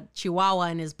he had a Chihuahua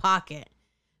in his pocket.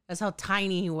 That's how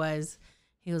tiny he was.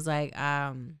 He was like,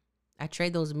 I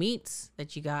trade those meats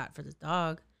that you got for this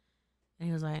dog. And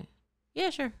he was like,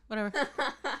 yeah, sure, whatever.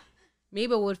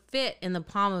 Mabel would fit in the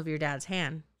palm of your dad's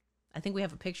hand. I think we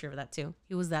have a picture of that too.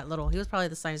 He was that little. He was probably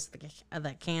the size of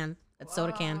that can, that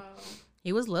soda can.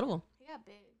 He was little. He got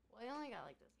big. Well, he only got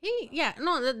like this.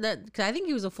 Cause I think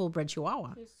he was a full-bred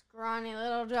Chihuahua. He's a scrawny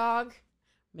little dog.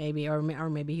 Maybe, or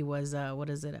maybe he was, a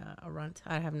runt.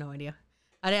 I have no idea.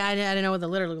 I didn't know what the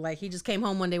litter looked like. He just came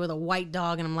home one day with a white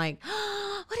dog, and I'm like,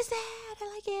 oh, what is that? I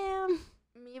like him.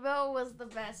 Meebo was the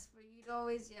best, but you'd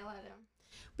always yell at him.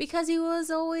 Because he was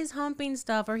always humping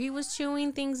stuff, or he was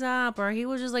chewing things up, or he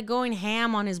was just like going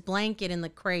ham on his blanket in the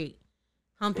crate,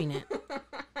 humping it.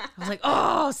 I was like,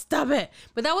 oh, stop it.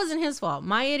 But that wasn't his fault.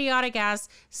 My idiotic ass,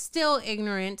 still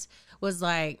ignorant, was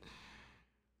like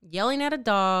yelling at a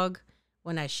dog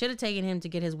when I should have taken him to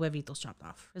get his huevitos chopped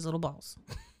off, his little balls.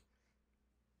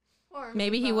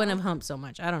 Maybe he wouldn't have humped so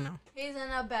much. I don't know. He's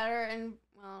in a better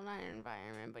not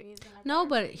environment, but he's in a no,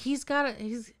 but he's got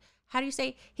how do you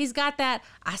say? He's got that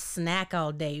I snack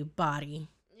all day body.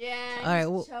 Yeah. All right.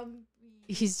 Well, chubby.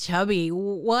 He's chubby.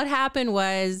 What happened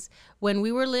was when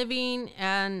we were living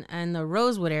in the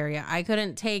Rosewood area, I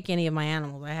couldn't take any of my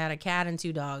animals. I had a cat and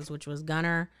 2 dogs, which was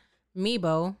Gunnar,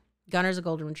 Meebo. Gunner's a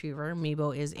golden retriever.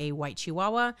 Meebo is a white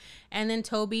Chihuahua, and then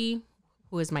Toby,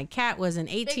 who is my cat, was an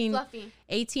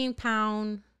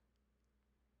 18-pound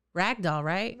ragdoll,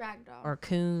 right? Ragdoll. Or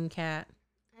coon cat.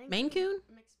 Maine coon?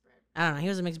 Mixed breed. I don't know. He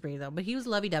was a mixed breed, though. But he was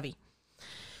lovey-dovey.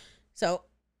 So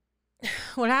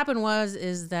what happened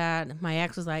is that my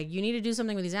ex was like, you need to do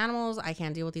something with these animals. I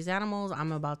can't deal with these animals.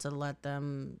 I'm about to let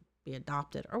them be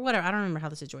adopted or whatever. I don't remember how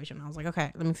the situation. I was like,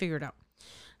 okay, let me figure it out.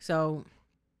 So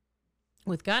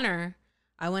with Gunner,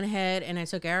 I went ahead and I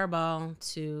took Arabelle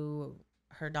to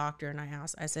her doctor, and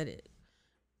I said,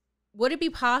 would it be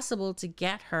possible to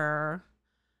get her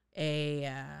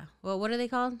a what are they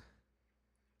called?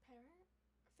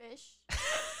 Parrot? Fish?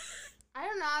 I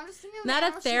don't know. I'm just thinking of not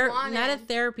a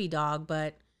therapy dog,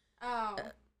 but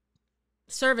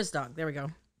service dog. There we go.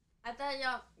 I thought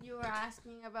you were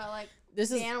asking about like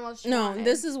animals.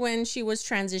 This is when she was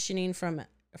transitioning from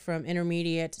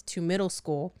intermediate to middle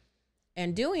school,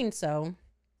 and doing so,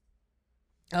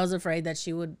 I was afraid that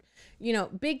she would,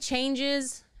 big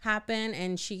changes happen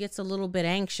and she gets a little bit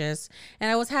anxious. And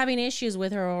I was having issues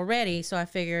with her already, so I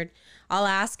figured I'll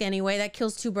ask anyway. That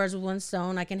kills two birds with one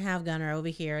stone. I can have Gunner over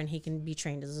here and he can be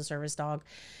trained as a service dog.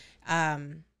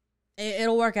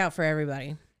 It'll work out for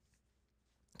everybody.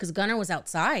 Because Gunner was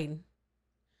outside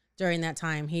during that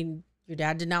time. Your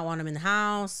dad did not want him in the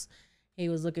house. He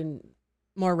was looking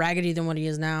more raggedy than what he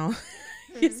is now.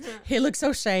 He looks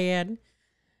so sad.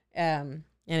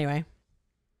 Anyway,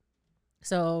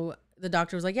 so the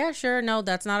doctor was like, yeah, sure. No,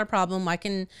 that's not a problem. I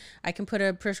can put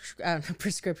a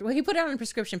prescription. Well, he put it on a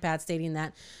prescription pad stating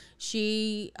that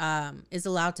she is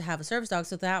allowed to have a service dog.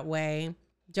 So that way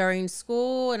during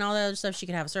school and all that other stuff, she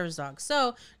could have a service dog.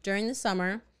 So during the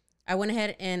summer, I went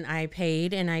ahead and I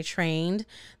paid and I trained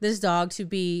this dog to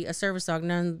be a service dog.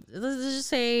 Now, let's just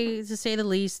say, to say the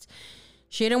least,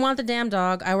 she didn't want the damn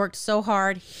dog. I worked so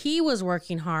hard. He was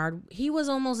working hard. He was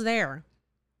almost there.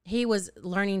 He was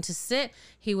learning to sit.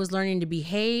 He was learning to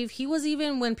behave. He was,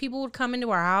 even when people would come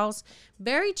into our house,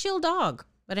 very chill dog.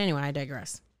 But anyway, I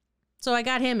digress. So I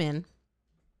got him in.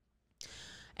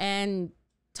 And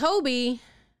Toby,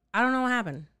 I don't know what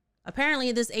happened.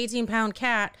 Apparently, this 18-pound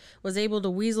cat was able to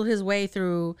weasel his way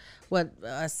through what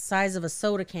a size of a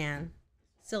soda can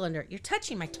cylinder. You're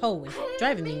touching my toe. It's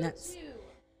driving me nuts.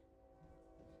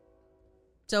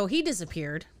 So he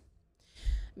disappeared.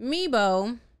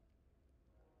 Meebo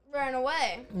ran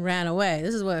away.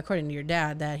 This is what, according to your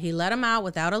dad, that he let him out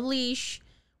without a leash,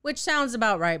 which sounds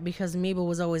about right because Meebo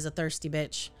was always a thirsty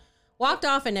bitch. Walked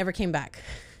off and never came back.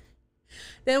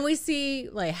 Then we see,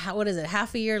 like, what is it,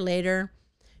 half a year later,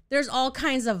 there's all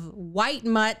kinds of white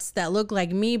mutts that look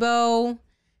like Meebo.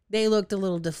 They looked a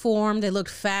little deformed. They looked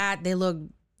fat. They looked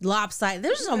lopsided.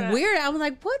 There's some weird. I was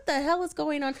like, what the hell is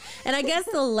going on? And I guess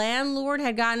the landlord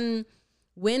had gotten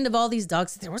wind of all these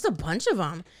dogs. There was a bunch of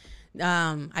them.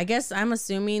 I guess I'm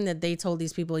assuming that they told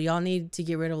these people, y'all need to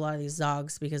get rid of a lot of these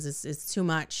dogs because it's too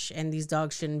much and these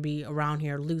dogs shouldn't be around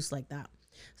here loose like that.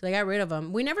 So they got rid of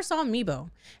them. We never saw Meebo.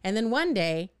 And then one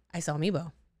day I saw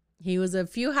Meebo. He was a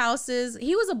few houses.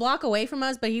 He was a block away from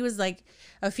us, but he was like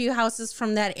a few houses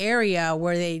from that area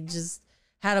where they just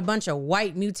had a bunch of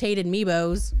white mutated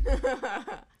Meebos.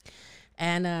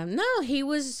 And no, he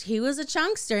was a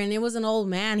chunkster, and it was an old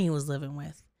man he was living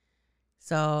with.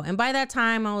 So, and by that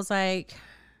time I was like,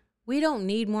 we don't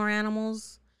need more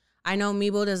animals. I know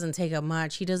Meebo doesn't take up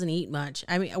much. He doesn't eat much.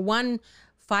 I mean, 1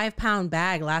 5-pound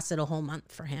bag lasted a whole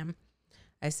month for him.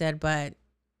 I said, but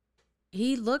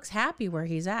he looks happy where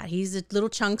he's at. He's a little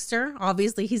chunkster.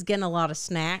 Obviously, he's getting a lot of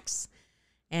snacks.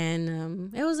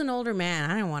 And it was an older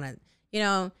man. I didn't want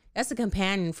to, that's a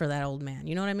companion for that old man.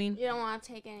 You know what I mean? You don't want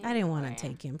to take anything. I didn't want to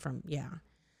take him from,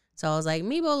 So I was like,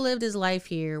 Meebo lived his life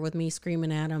here with me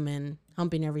screaming at him and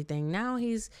humping everything. Now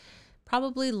he's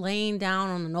probably laying down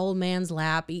on an old man's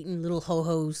lap, eating little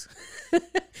ho-hos and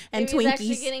Maybe Twinkies.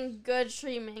 He's actually getting good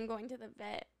treatment and going to the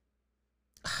vet.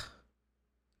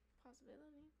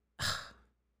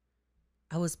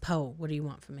 I was Poe. What do you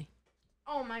want from me?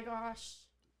 Oh my gosh.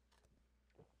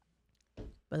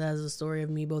 But that is the story of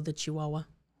Meebo the Chihuahua.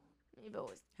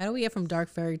 How do we get from dark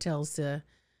fairy tales to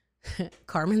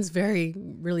Carmen's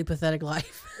really pathetic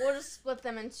life? We'll just split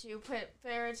them into, put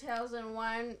fairy tales in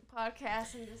one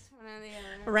podcast and just one in the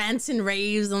other. Rants and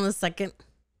raves on the second.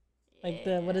 Like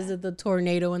the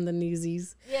tornado and the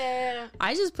newsies. Yeah.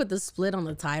 I just put the split on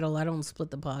the title. I don't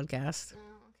split the podcast.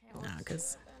 Oh, okay. Nah,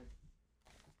 because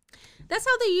that's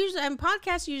how they usually, and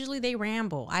podcasts usually they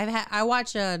ramble. I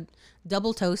watch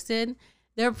Double Toasted.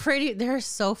 They're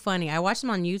so funny. I watch them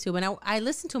on YouTube and I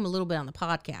listen to them a little bit on the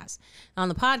podcast. On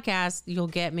the podcast, you'll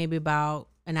get maybe about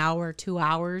an hour, 2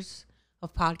 hours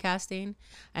of podcasting.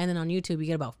 And then on YouTube, you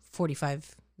get about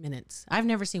 45 minutes. I've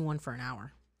never seen one for an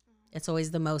hour. It's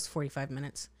always the most 45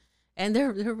 minutes. And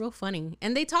they're real funny.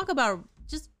 And they talk about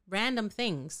just random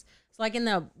things. So like in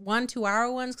the 1-2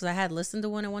 hour ones, because I had listened to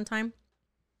one at one time,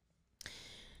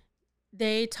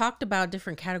 they talked about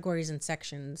different categories and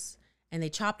sections. And they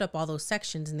chopped up all those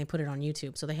sections and they put it on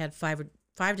YouTube. So they had 5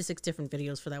 to 6 different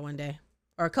videos for that one day.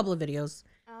 Or a couple of videos.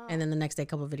 Oh. And then the next day, a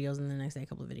couple of videos. And the next day, a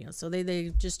couple of videos. So they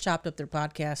just chopped up their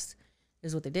podcast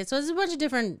is what they did. So there's a bunch of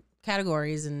different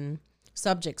categories and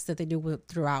subjects that they do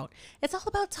throughout. It's all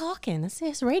about talking.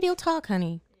 It's radio talk,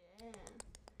 honey. Yeah.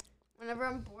 Whenever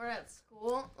I'm bored at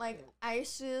school, like I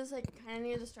used to do this like kind of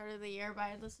near the start of the year, but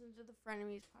I'd listen to the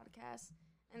Frenemies podcast.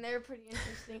 And they were pretty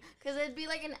interesting because it'd be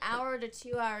like an hour to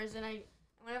 2 hours. And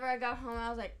whenever I got home, I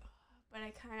was like, oh, but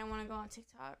I kind of want to go on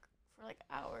TikTok for like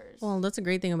hours. Well, that's a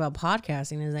great thing about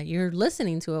podcasting is that you're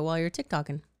listening to it while you're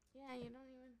TikToking. Yeah, you don't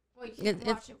even. Well, you can't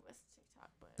watch it with TikTok,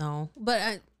 but no,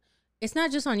 but it's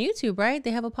not just on YouTube, right?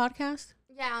 They have a podcast.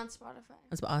 Yeah, on Spotify.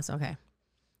 That's okay.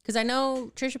 Because I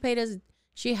know Trisha Paytas,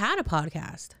 she had a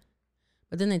podcast,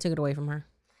 but then they took it away from her.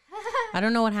 I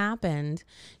don't know what happened.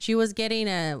 She was getting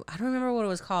I don't remember what it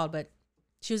was called, but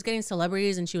she was getting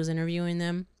celebrities and she was interviewing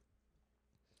them.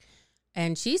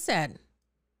 And she said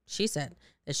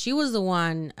that she was the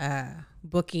one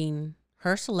booking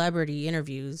her celebrity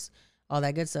interviews, all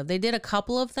that good stuff. They did a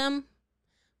couple of them,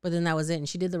 but then that was it. And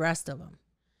she did the rest of them.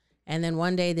 And then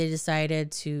one day they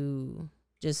decided to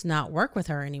just not work with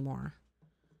her anymore.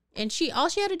 And all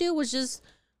she had to do was just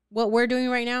what we're doing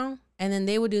right now. And then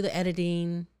they would do the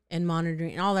editing and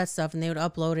monitoring and all that stuff. And they would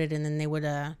upload it and then they would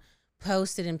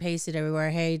post it and paste it everywhere.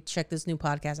 Hey, check this new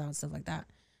podcast out, stuff like that.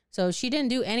 So she didn't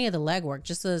do any of the legwork,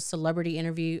 just a celebrity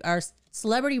interview or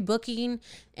celebrity booking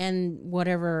and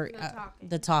whatever,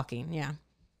 the talking. Yeah.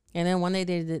 And then one day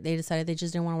they decided they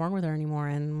just didn't want to work with her anymore.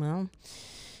 And well,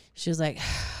 she was like,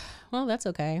 well, that's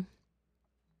okay.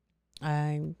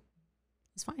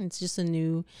 It's fine. It's just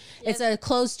it's a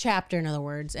closed chapter, in other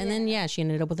words. And then, she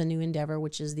ended up with a new endeavor,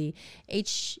 which is the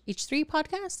H3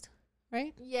 podcast,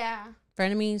 right? Yeah.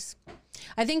 Frenemies.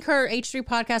 I think her H3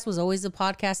 podcast was always the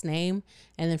podcast name,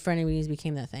 and then Frenemies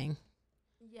became that thing.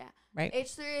 Yeah. Right?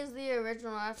 H3 is the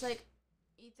original. That's like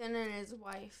Ethan and his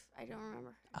wife. I don't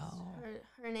remember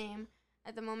her name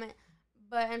at the moment.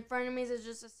 But and Frenemies is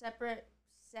just a separate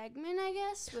segment, I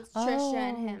guess, with Trisha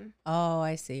and him. Oh,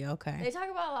 I see. Okay. They talk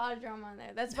about a lot of drama on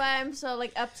there. That's why I'm so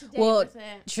like up to date with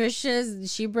it.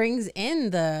 She brings in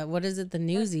the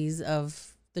newsies of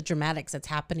the dramatics that's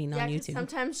happening on YouTube.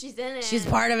 Sometimes she's in it. She's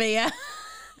part of it, yeah.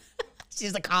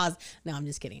 She's the cause. No, I'm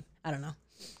just kidding. I don't know.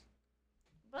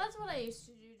 But that's what I used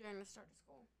to do during the start of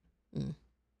school. Mm.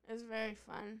 It was very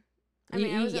fun. I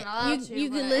mean, I wasn't allowed to. You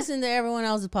can listen to everyone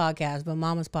else's podcast, but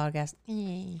Mama's podcast,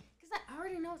 Because I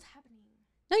already know what's happening.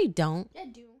 No, you don't. Yeah, I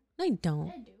do. No, you don't.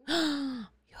 Yeah, I do.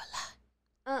 You're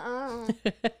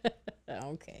a lie.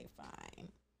 Okay, fine.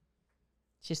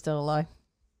 She's still alive.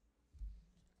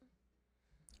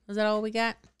 Is that all we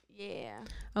got? Yeah.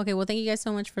 Okay, well, thank you guys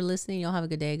so much for listening. Y'all have a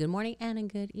good day, good morning, and a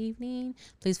good evening.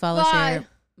 Please follow, share.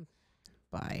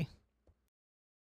 Bye.